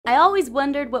I always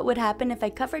wondered what would happen if I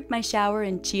covered my shower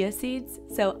in chia seeds,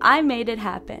 so I made it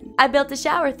happen. I built a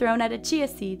shower throne out of chia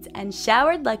seeds and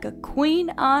showered like a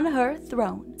queen on her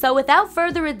throne. So without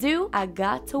further ado, I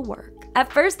got to work.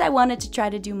 At first, I wanted to try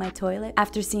to do my toilet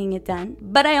after seeing it done,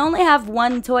 but I only have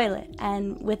one toilet,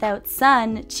 and without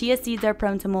sun, chia seeds are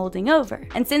prone to molding over.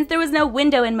 And since there was no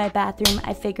window in my bathroom,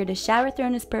 I figured a shower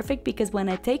throne is perfect because when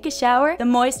I take a shower, the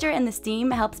moisture and the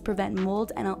steam helps prevent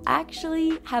mold, and I'll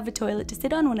actually have a toilet to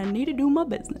sit on when I need to do my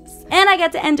business. And I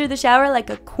get to enter the shower like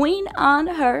a queen on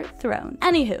her throne.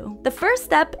 Anywho, the first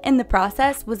step in the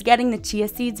process was getting the chia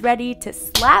seeds ready to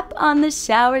slap on the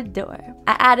shower door.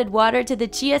 I added water to the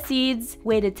chia seeds,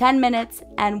 waited 10 minutes,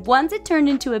 and once it turned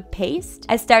into a paste,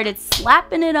 I started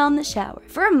slapping it on the shower.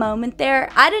 For a moment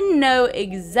there, I didn't know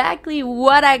exactly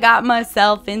what I got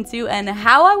myself into and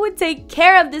how I would take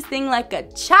care of this thing like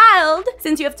a child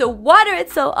since you have to water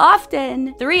it so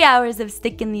often. 3 hours of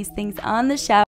sticking these things on the shower